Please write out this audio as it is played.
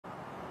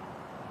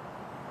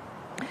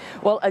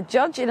Well, a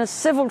judge in a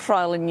civil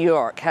trial in New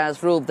York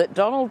has ruled that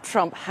Donald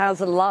Trump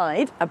has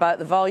lied about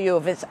the value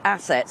of his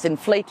assets,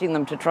 inflating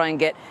them to try and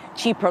get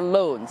cheaper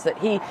loans, that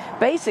he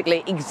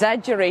basically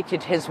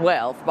exaggerated his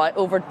wealth by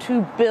over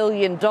 $2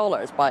 billion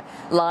by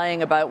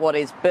lying about what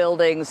his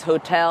buildings,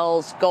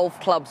 hotels, golf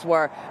clubs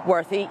were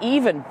worth. He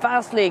even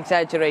vastly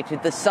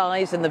exaggerated the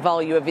size and the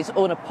value of his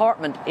own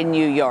apartment in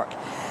New York.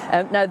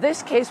 Now,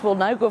 this case will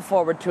now go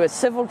forward to a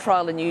civil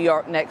trial in New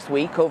York next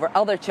week over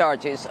other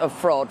charges of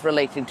fraud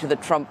relating to the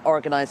Trump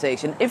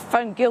organization. If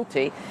found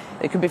guilty,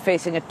 they could be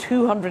facing a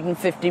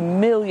 $250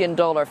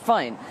 million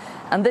fine.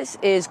 And this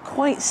is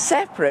quite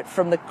separate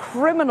from the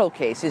criminal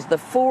cases, the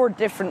 4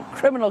 different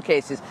criminal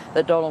cases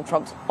that Donald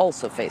Trump's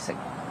also facing.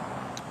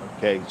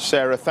 OK,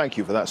 Sarah, thank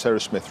you for that. Sarah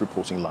Smith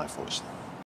reporting live for us.